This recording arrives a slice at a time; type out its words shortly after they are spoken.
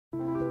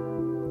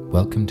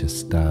Welcome to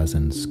Stars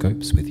and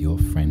Scopes with your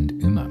friend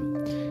Uma.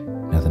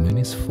 Now the moon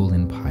is full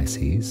in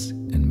Pisces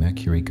and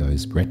Mercury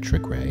goes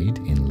retrograde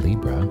in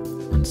Libra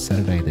on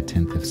Saturday the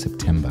 10th of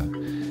September.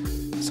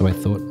 So I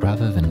thought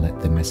rather than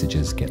let the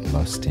messages get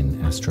lost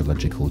in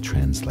astrological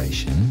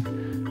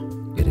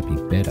translation, it'd be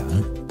better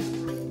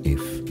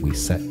if we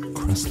sat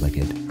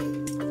cross-legged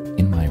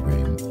in my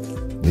room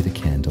with a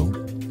candle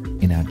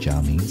in our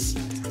jammies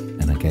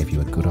and I gave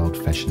you a good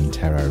old-fashioned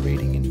tarot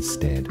reading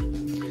instead.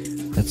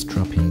 Let's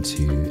drop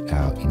into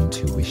our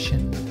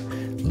intuition.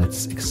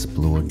 Let's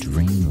explore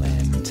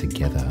dreamland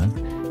together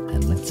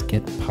and let's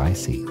get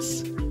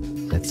Pisces.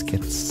 Let's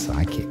get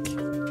psychic.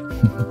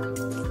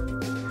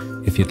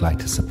 If you'd like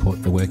to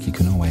support the work, you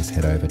can always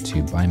head over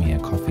to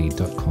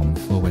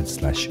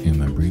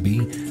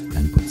buymeacoffee.com/UmaRuby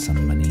and put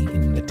some money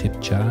in the tip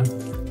jar.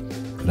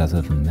 But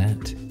other than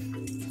that,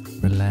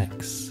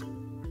 relax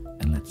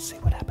and let's see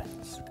what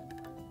happens.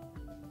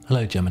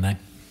 Hello, Gemini.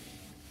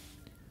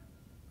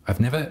 I've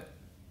never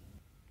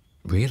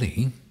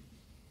really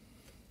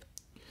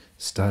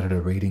started a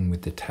reading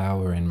with the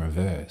Tower in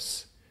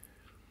reverse.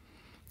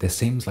 There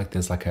seems like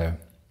there's like a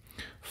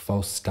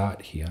false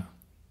start here.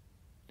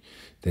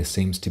 There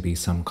seems to be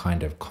some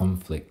kind of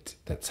conflict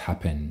that's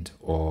happened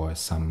or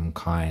some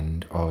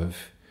kind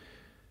of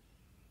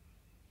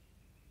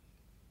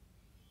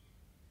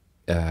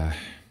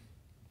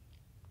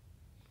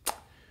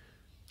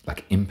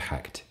like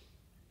impact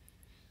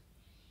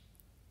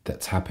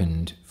that's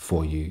happened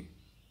for you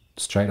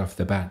straight off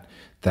the bat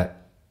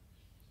that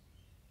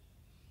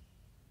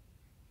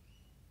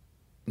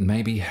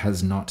maybe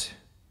has not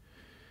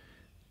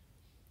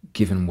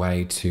given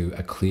way to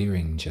a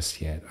clearing just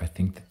yet. I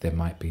think that there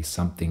might be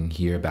something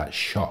here about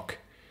shock.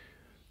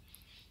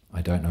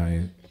 I don't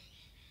know.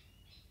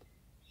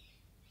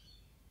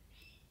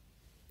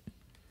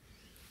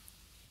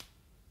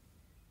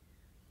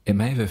 It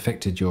may have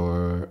affected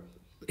your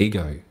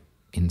ego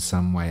in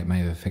some way. It may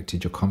have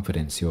affected your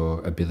confidence,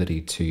 your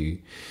ability to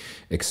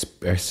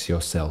express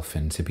yourself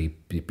and to be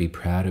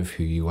proud of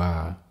who you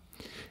are.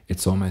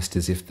 It's almost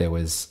as if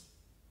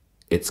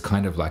it's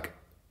kind of like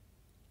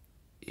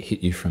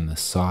hit you from the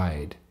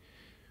side,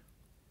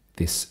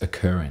 this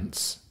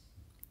occurrence.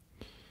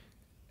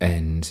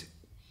 And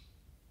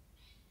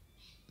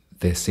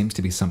there seems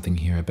to be something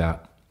here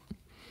about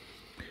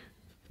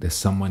there's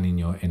someone in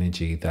your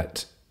energy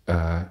that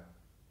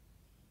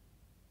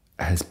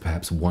has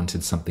perhaps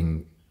wanted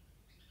something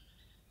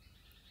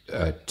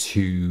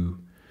too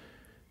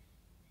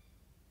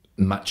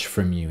much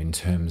from you in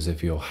terms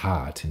of your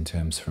heart, in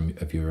terms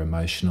of your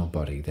emotional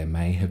body. There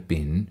may have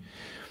been,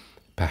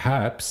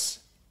 perhaps,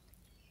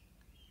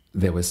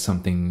 there was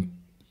something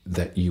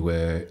that you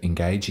were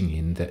engaging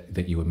in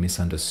that you were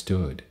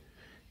misunderstood,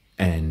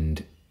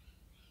 and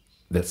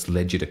that's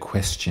led you to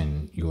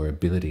question your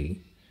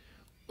ability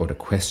or to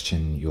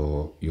question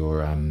your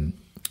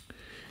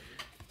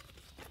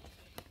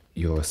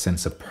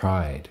sense of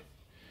pride.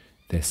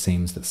 There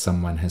seems that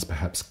someone has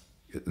perhaps,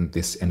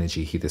 this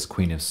energy here, this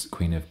Queen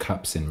of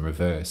Cups in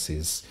reverse,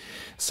 is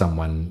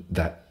someone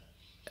that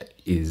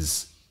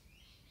is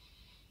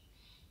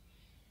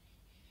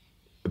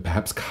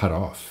perhaps cut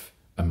off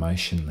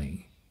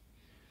emotionally.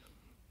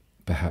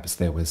 Perhaps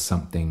there was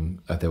something,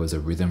 there was a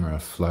rhythm or a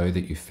flow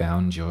that you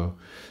found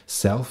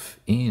yourself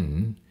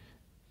in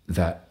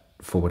that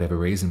for whatever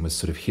reason was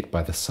sort of hit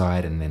by the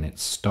side and then it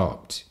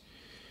stopped.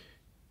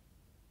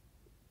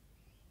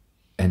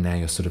 And now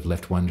you're sort of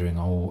left wondering,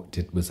 oh,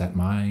 was that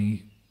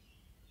my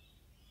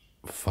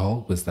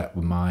fault?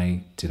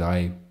 Did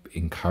I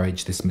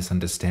encourage this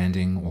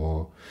misunderstanding,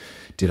 or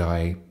did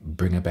I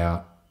bring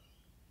about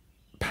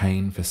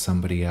pain for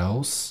somebody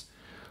else?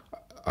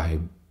 I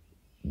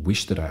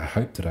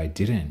hope that I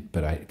didn't,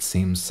 but it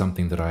seems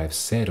something that I have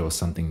said or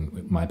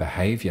something, my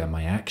behavior,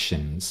 my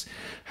actions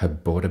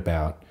have brought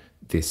about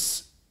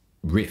this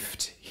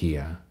rift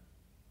here.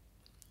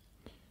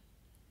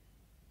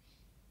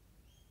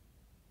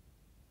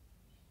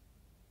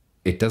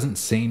 It doesn't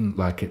seem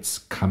like it's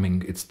coming,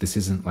 this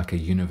isn't like a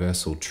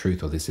universal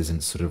truth, or this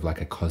isn't sort of like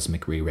a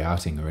cosmic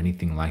rerouting or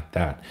anything like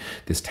that.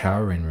 This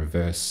Tower in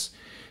reverse,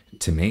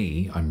 to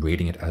me, I'm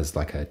reading it as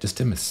like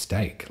just a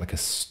mistake, like a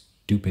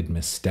stupid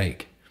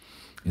mistake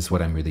is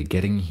what I'm really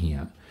getting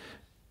here,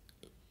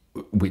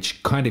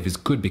 which kind of is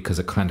good because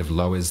it kind of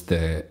lowers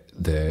the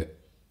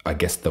I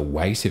guess the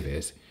weight of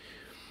it,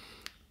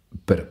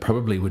 but it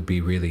probably would be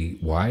really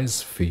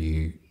wise for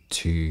you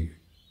to,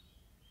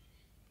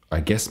 I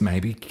guess,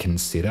 maybe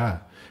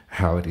consider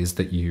how it is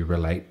that you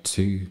relate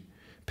to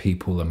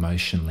people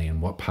emotionally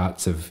and what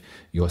parts of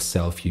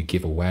yourself you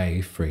give away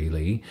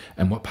freely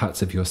and what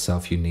parts of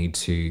yourself you need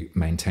to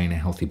maintain a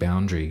healthy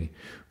boundary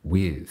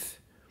with.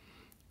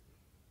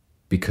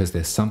 Because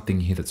there's something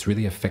here that's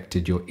really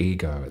affected your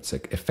ego. It's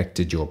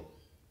affected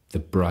the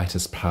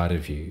brightest part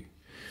of you.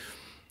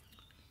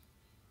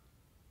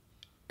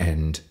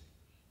 And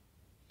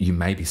you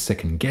may be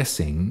second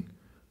guessing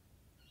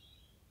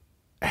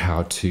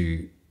how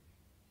to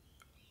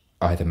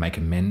either make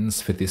amends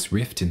for this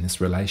rift in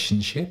this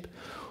relationship,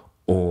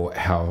 or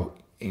how,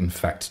 in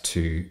fact,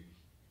 to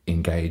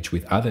engage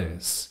with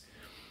others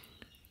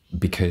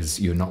because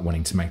you're not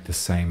wanting to make the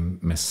same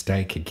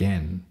mistake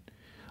again.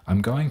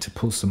 I'm going to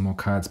pull some more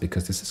cards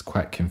because this is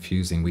quite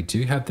confusing. We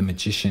do have the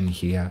Magician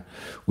here,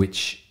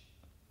 which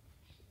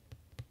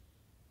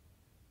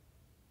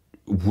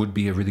would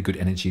be a really good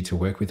energy to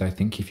work with, I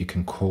think, if you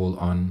can call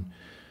on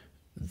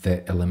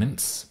the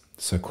elements.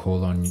 So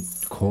call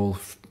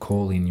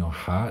in your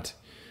heart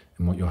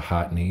and what your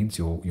heart needs,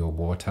 your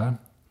water.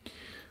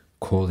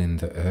 Call in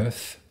the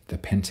earth, the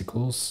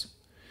pentacles,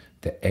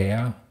 the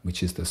air,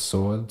 which is the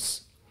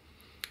swords,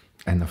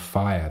 and the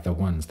fire, the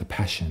wands, the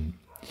passion.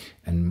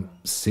 And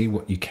see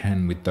what you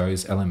can with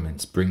those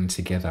elements bring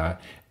together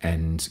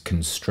and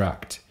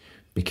construct,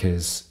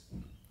 because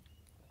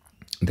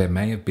there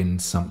may have been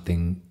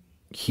something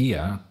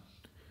here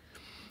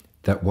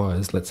that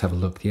was, let's have a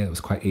look, yeah, it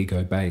was quite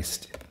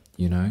ego-based.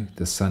 You know,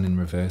 the sun in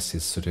reverse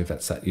is sort of,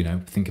 that's that, you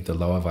know, think of the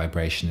lower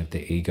vibration of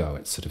the ego.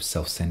 It's sort of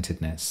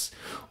self-centeredness,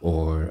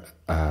 or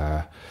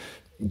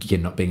you're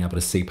not being able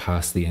to see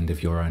past the end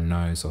of your own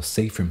nose, or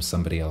see from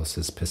somebody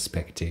else's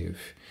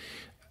perspective,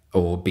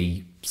 or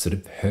be sort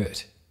of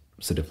hurt,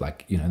 sort of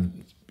like, you know,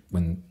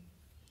 when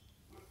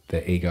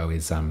the ego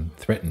is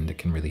threatened, it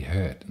can really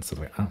hurt, and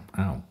sort of like,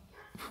 ow,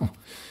 ow.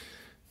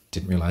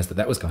 Didn't realize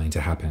that was going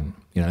to happen.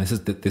 You know,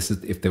 this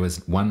is if there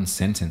was one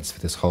sentence for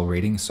this whole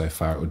reading so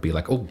far, it would be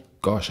like, oh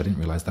gosh, I didn't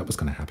realize that was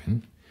going to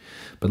happen.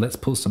 But let's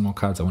pull some more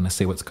cards. I want to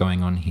see what's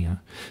going on here.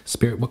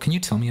 Spirit, what can you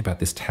tell me about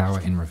this Tower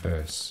in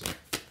reverse?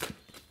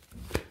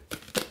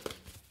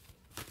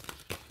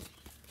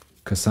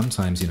 Because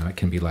sometimes, you know, it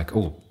can be like,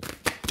 oh,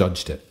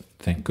 dodged it,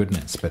 thank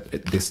goodness. But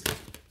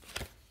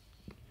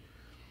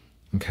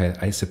okay,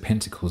 Ace of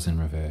Pentacles in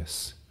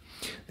reverse.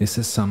 This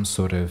is some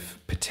sort of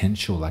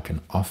potential, like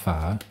an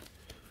offer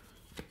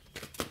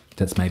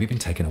that's maybe been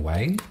taken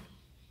away.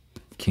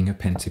 King of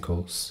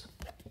Pentacles.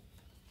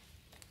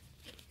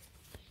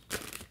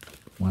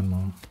 One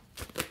more.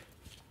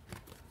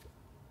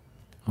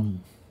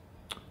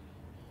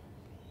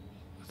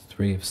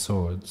 Three of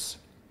Swords.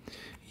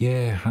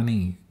 Yeah,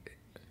 honey.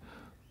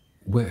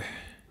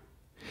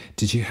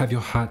 Did you have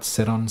your heart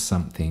set on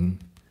something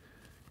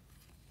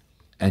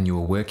and you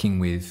were working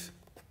with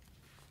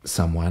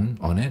someone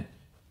on it?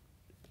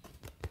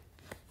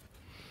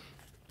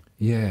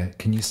 Yeah,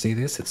 can you see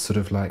this? It's sort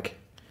of like,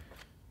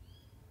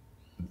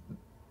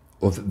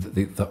 or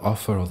the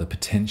offer or the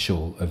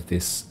potential of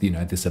this, you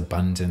know, this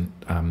abundant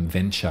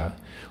venture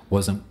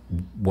wasn't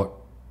what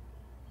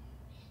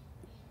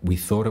we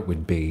thought it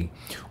would be,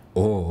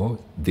 or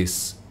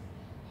this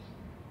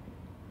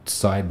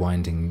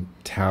sidewinding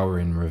tower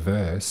in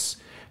reverse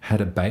had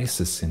a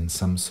basis in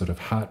some sort of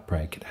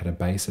heartbreak. It had a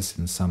basis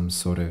in some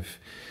sort of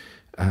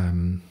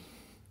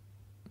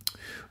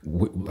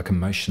like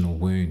emotional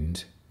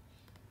wound,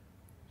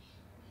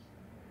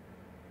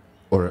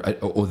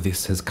 or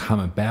this has come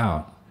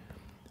about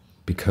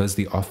because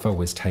the offer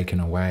was taken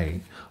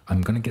away.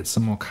 I'm going to get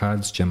some more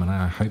cards,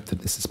 Gemini. I hope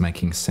that this is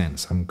making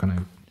sense.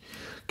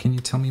 Can you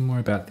tell me more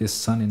about this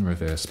Sun in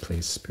reverse,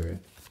 please, Spirit?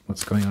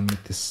 What's going on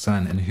with this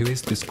Sun? And who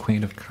is this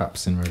Queen of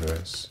Cups in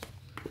reverse?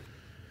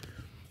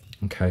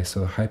 Okay, so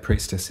the High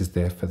Priestess is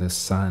there for the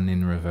Sun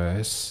in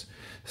reverse.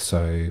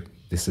 So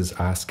this is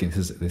asking,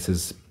 this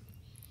is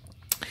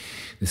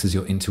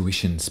your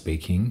intuition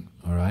speaking,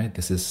 all right?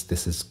 This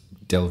is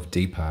delve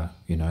deeper,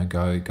 you know,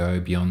 go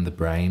beyond the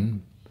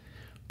brain,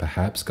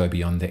 perhaps go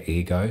beyond the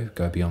ego,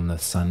 go beyond the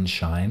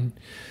sunshine.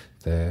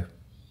 The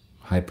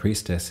High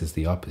Priestess is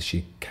the opposite.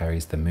 She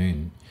carries the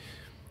moon.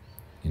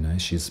 You know,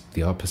 she's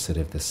the opposite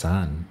of the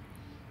sun.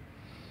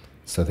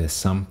 So there's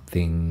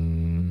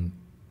something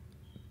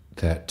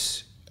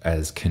that,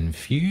 as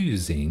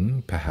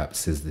confusing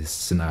perhaps as this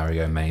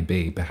scenario may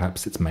be,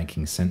 perhaps it's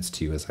making sense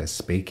to you as I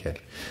speak it.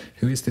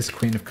 Who is this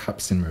Queen of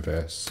Cups in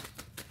reverse?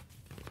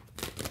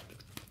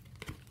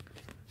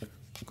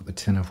 Got the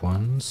Ten of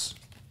Wands,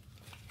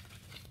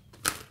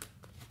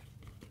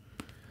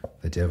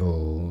 the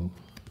Devil,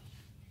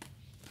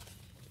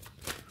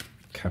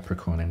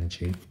 Capricorn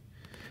energy,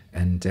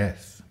 and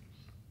Death.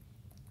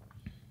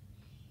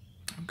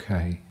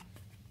 Okay.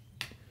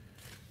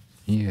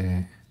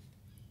 Yeah.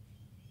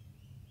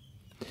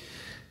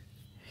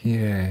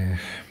 Yeah.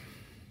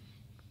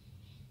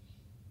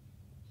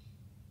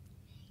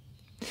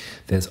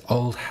 There's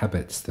old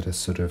habits that are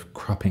sort of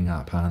cropping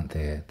up, aren't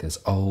there? There's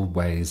old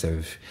ways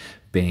of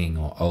being,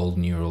 or old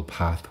neural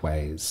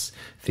pathways,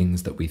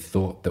 things that we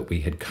thought that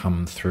we had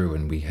come through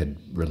and we had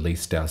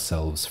released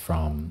ourselves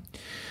from.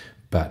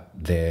 But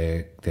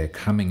they're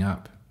coming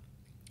up,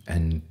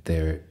 and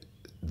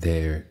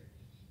they're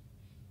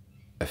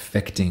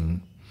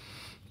affecting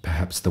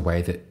perhaps the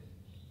way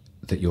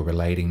that you're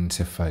relating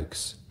to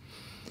folks.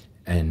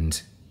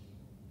 And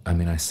I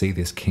mean, I see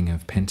this King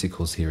of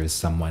Pentacles here as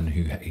someone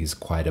who is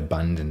quite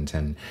abundant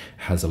and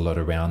has a lot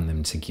around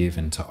them to give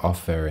and to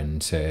offer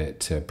and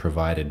to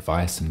provide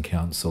advice and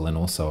counsel, and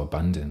also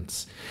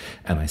abundance.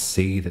 And I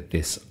see that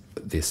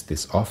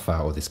this offer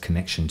or this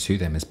connection to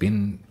them has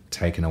been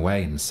taken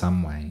away in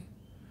some way.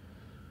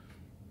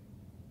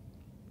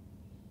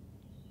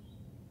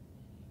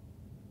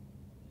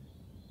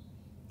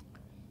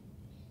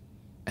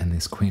 And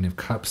this Queen of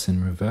Cups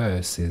in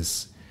reverse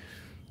is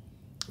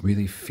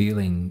really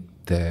feeling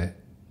the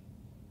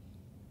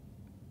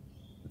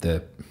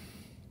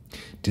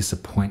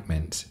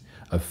disappointment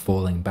of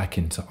falling back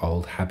into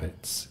old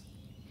habits.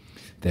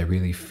 They're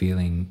really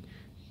feeling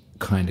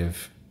kind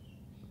of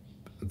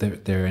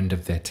their end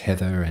of their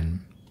tether,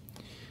 and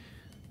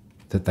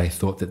that they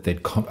thought that they'd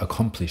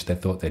accomplished, they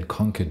thought they'd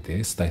conquered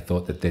this, they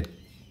thought that they'd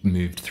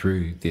moved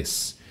through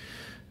this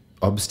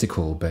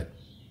obstacle. But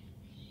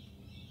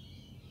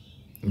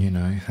you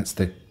know, that's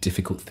the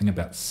difficult thing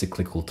about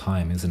cyclical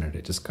time, isn't it?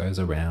 It just goes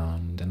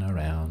around and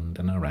around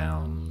and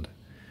around.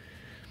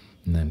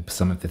 And then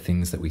some of the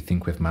things that we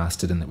think we've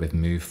mastered and that we've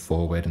moved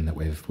forward and that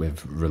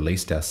we've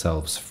released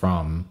ourselves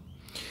from,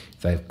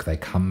 they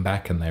come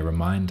back and they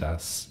remind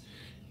us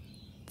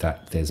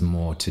that there's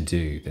more to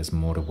do, there's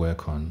more to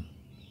work on.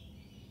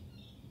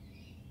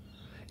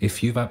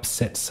 If you've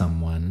upset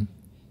someone,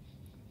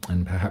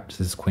 and perhaps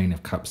this Queen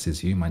of Cups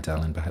is you, my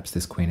darling, perhaps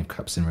this Queen of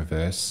Cups in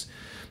reverse,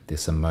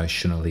 this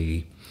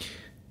emotionally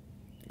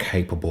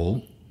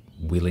capable,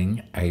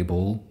 willing,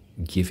 able,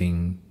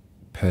 giving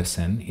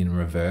person in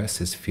reverse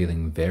is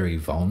feeling very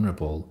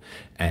vulnerable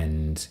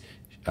and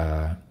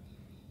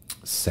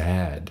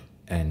sad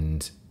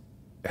and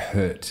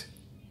hurt.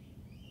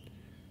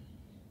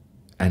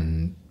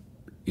 And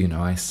you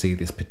know, I see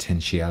this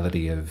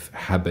potentiality of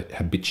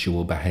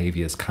habitual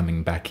behaviors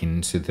coming back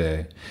into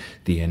the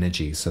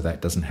energy. So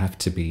that doesn't have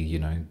to be, you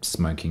know,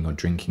 smoking or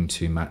drinking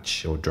too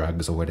much or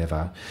drugs or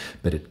whatever,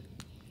 but it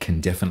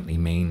can definitely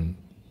mean,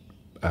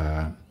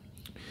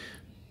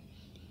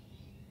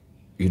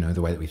 you know,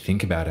 the way that we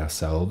think about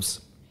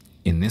ourselves.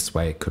 In this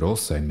way, it could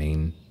also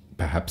mean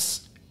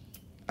perhaps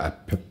a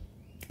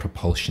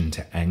propulsion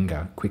to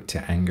anger, quick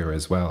to anger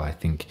as well. I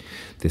think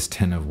this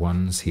Ten of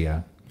Wands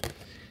here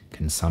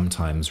can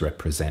sometimes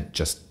represent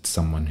just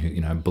someone who, you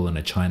know, bull in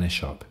a china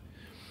shop.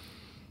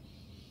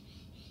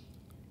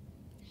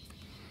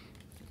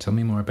 Tell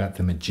me more about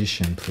the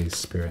Magician, please,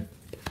 Spirit.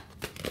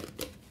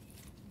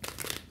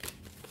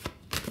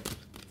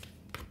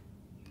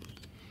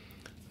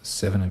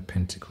 Seven of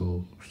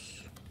Pentacles.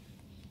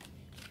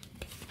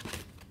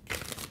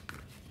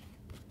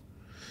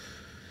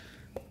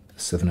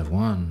 Seven of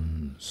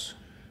Wands.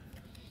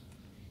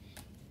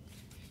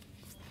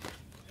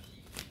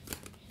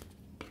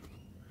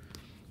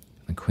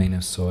 The Queen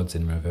of Swords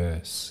in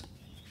reverse.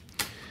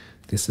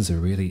 This is a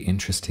really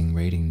interesting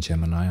reading,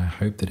 Gemini. I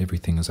hope that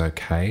everything is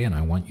okay, and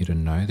I want you to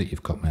know that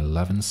you've got my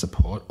love and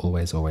support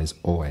always, always,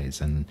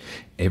 always. And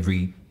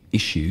every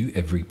issue,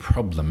 every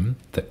problem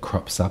that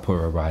crops up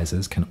or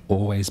arises can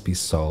always be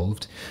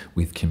solved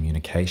with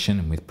communication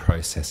and with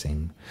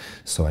processing.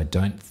 So I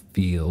don't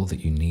feel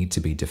that you need to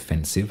be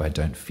defensive. I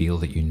don't feel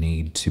that you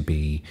need to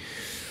be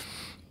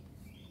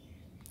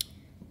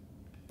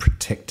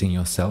protecting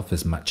yourself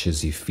as much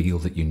as you feel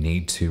that you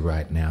need to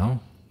right now.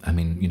 I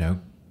mean, you know,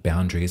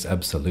 boundaries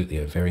absolutely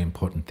are very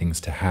important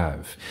things to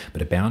have, but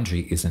a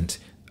boundary isn't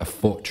a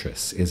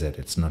fortress, is it?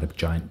 It's not a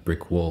giant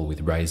brick wall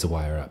with razor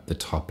wire up the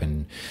top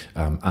and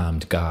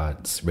armed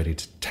guards ready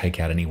to take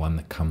out anyone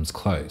that comes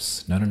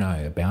close. No, no,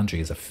 no. A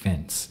boundary is a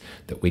fence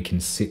that we can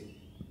sit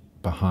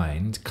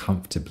behind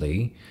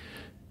comfortably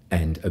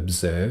and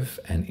observe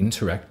and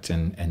interact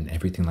and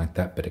everything like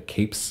that, but it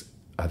keeps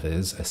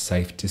others a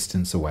safe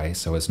distance away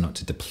so as not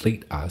to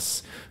deplete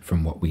us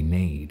from what we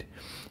need.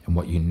 And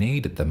what you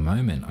need at the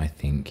moment, I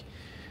think,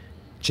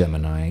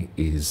 Gemini,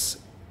 is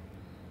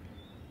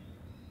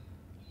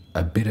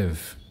a bit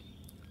of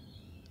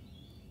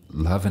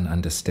love and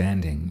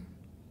understanding.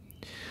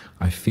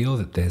 I feel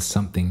that there's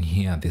something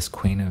here, this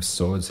Queen of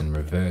Swords in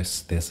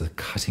reverse, there's a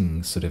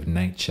cutting sort of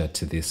nature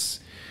to this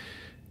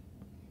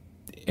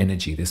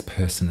energy, this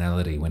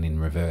personality when in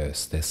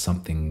reverse. There's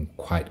something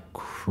quite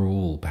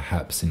cruel,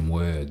 perhaps, in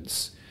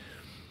words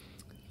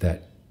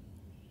that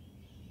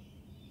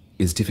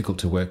is difficult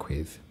to work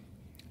with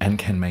and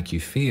can make you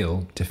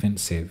feel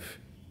defensive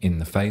in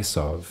the face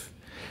of.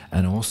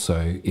 And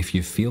also, if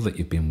you feel that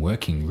you've been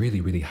working really,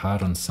 really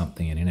hard on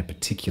something and in a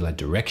particular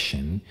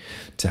direction,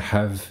 to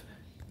have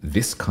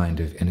this kind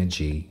of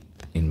energy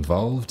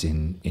involved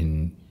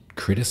in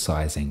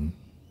criticizing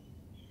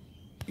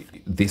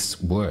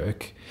this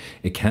work,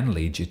 it can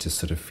lead you to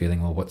sort of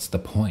feeling, well, what's the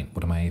point?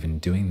 What am I even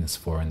doing this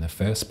for in the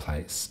first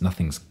place?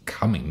 Nothing's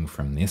coming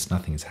from this,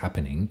 nothing's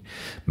happening.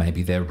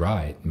 Maybe they're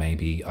right.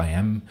 Maybe I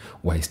am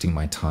wasting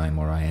my time,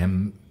 or I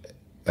am,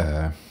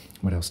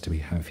 what else do we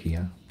have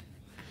here?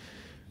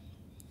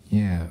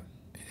 Yeah,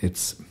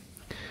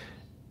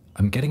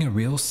 I'm getting a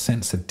real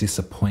sense of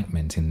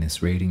disappointment in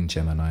this reading,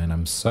 Gemini, and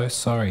I'm so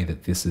sorry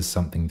that this is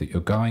something that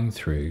you're going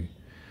through.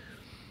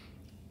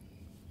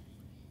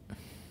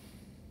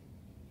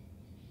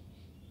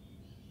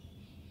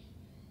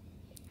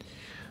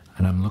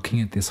 And I'm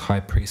looking at this High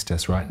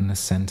Priestess right in the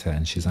center,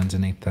 and she's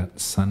underneath that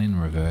Sun in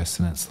reverse,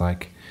 and it's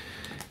like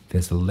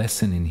there's a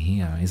lesson in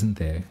here, isn't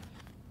there?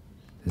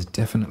 There's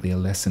definitely a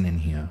lesson in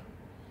here.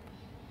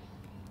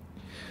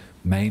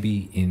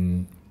 Maybe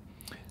in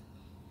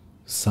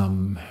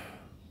some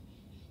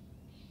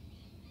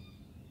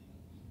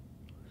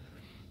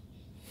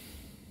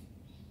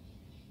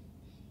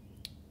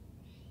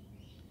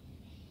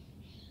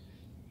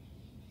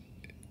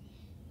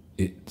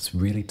it's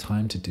really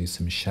time to do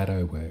some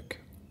shadow work.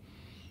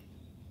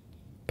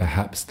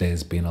 Perhaps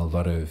there's been a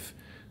lot of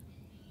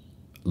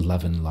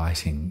love and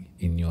lighting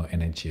in your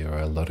energy, or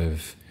a lot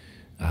of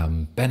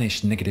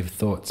banish negative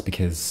thoughts,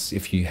 because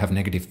if you have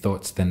negative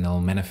thoughts, then they'll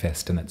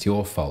manifest and it's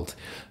your fault.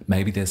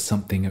 Maybe there's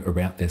something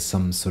around, there's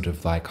some sort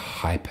of like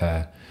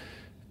hyper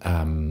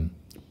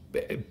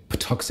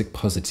toxic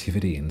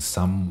positivity in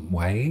some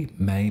way,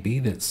 maybe,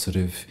 that's sort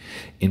of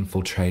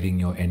infiltrating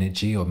your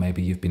energy. Or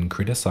maybe you've been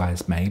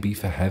criticized maybe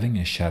for having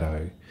a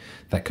shadow.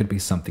 That could be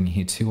something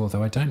here too,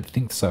 although I don't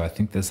think so. I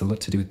think there's a lot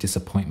to do with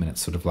disappointment.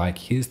 It's sort of like,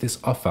 here's this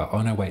offer.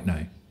 Oh no, wait,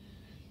 no,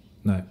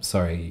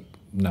 sorry,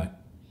 no,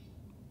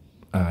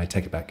 I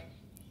take it back.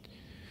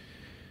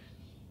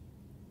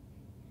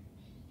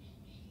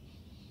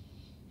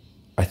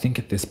 I think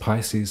at this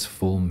Pisces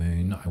full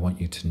moon, I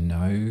want you to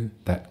know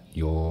that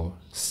you're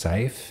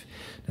safe.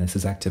 And this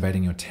is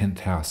activating your 10th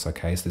house,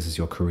 okay? So this is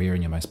your career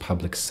and your most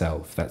public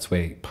self. That's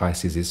where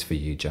Pisces is for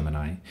you,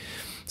 Gemini.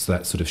 So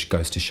that sort of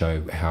goes to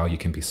show how you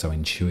can be so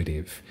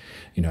intuitive,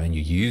 you know, and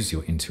you use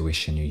your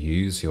intuition, you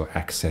use your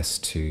access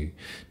to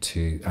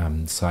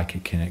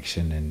psychic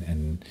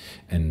connection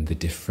and the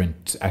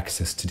different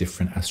access to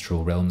different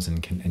astral realms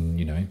and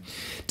you know,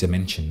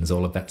 dimensions,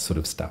 all of that sort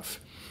of stuff.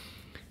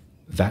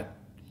 That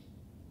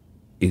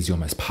is your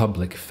most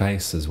public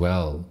face as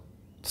well.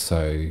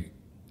 So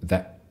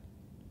that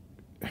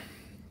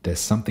there's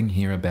something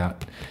here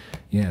about,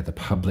 yeah, the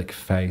public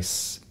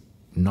face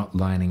not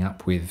lining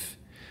up with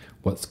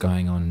what's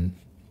going on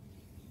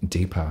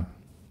deeper.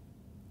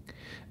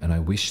 And I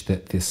wish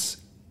that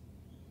this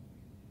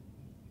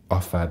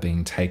offer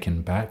being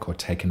taken back or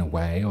taken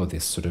away, or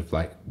this sort of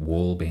like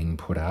wall being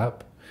put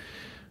up,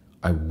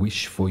 I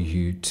wish for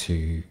you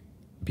to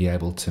be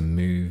able to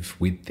move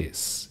with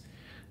this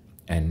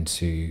and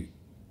to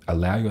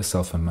allow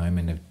yourself a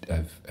moment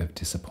of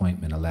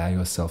disappointment, allow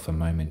yourself a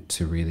moment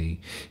to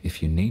really,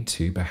 if you need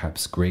to,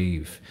 perhaps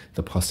grieve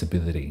the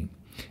possibility.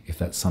 If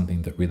that's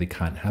something that really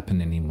can't happen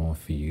anymore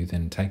for you,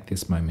 then take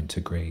this moment to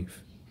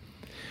grieve.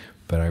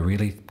 But I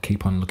really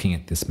keep on looking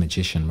at this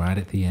Magician right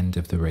at the end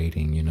of the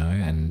reading, you know,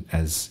 and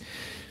as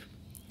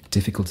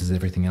difficult as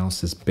everything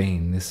else has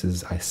been, this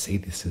is, I see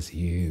this as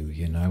you,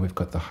 you know. We've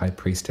got the High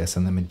Priestess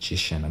and the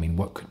Magician. I mean,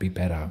 what could be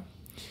better?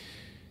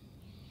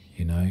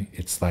 You know,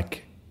 it's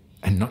like,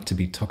 and not to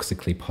be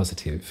toxically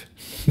positive,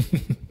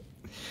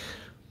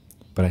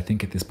 but I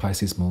think at this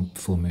Pisces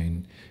full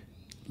moon,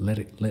 let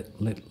it go,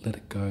 let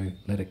it go,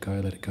 let it go,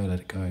 let it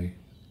go,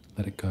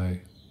 let it go.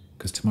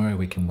 Because tomorrow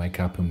we can wake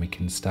up and we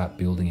can start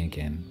building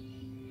again.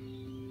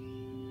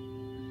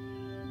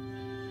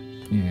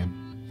 Yeah.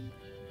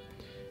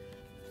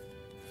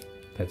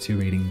 That's your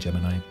reading,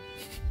 Gemini.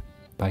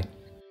 Bye.